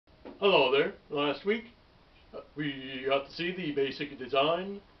Hello there. Last week we got to see the basic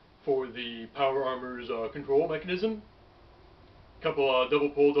design for the Power Armor's control mechanism. A couple double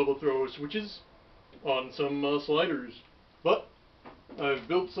pull, double throw switches on some sliders. But I've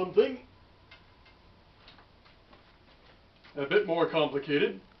built something a bit more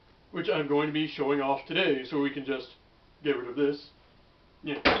complicated, which I'm going to be showing off today, so we can just get rid of this.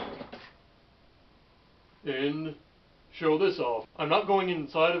 Yeah. And show this off. I'm not going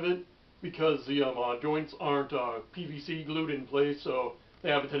inside of it because the joints aren't PVC glued in place, so they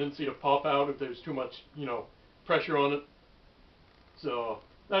have a tendency to pop out if there's too much, pressure on it. So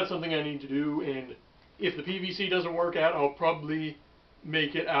that's something I need to do, and if the PVC doesn't work out, I'll probably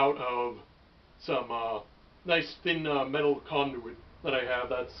make it out of some nice thin metal conduit that I have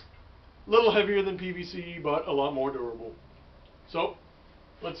that's a little heavier than PVC, but a lot more durable. So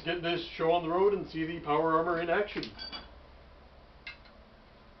let's get this show on the road and see the Power Armor in action.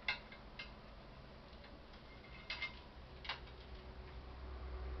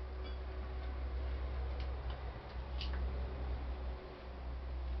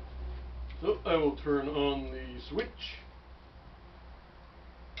 So I will turn on the switch,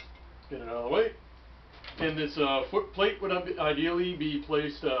 get it out of the way, and this foot plate would ideally be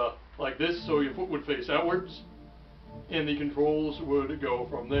placed like this, so your foot would face outwards, and the controls would go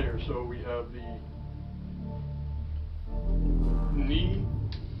from there. So we have the knee,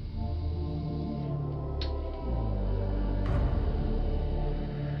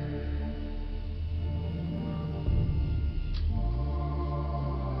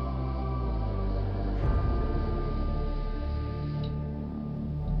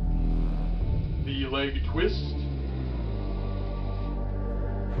 the leg twist,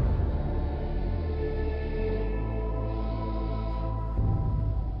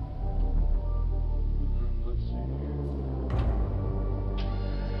 let's see here,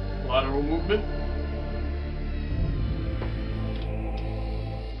 lateral movement,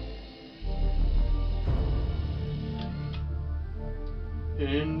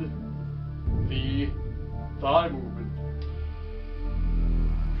 and the thigh movement.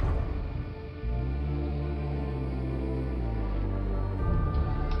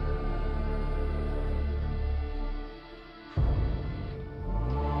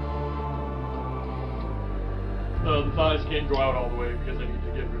 The thighs can't go out all the way because I need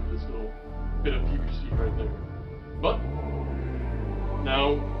to get rid of this little bit of PVC right there. But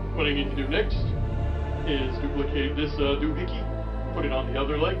now what I need to do next is duplicate this doohickey, put it on the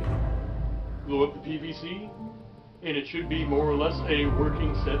other leg, glue up the PVC, and it should be more or less a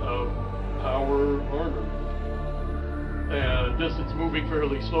working set of Power Armor. Just it's moving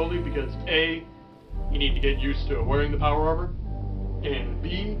fairly slowly because A, you need to get used to wearing the Power Armor, and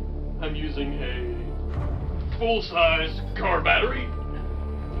B, I'm using a full-size car battery,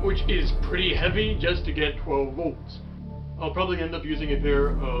 which is pretty heavy just to get 12 volts. I'll probably end up using a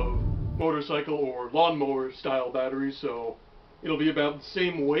pair of motorcycle or lawnmower style batteries, so it'll be about the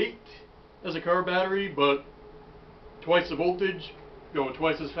same weight as a car battery, but twice the voltage, go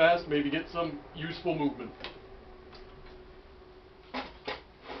twice as fast, maybe get some useful movement.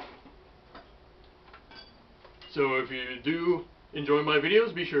 So if you do enjoy my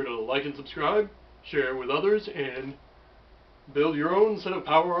videos, be sure to like and subscribe, share it with others, and build your own set of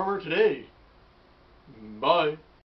Power Armor today. Bye.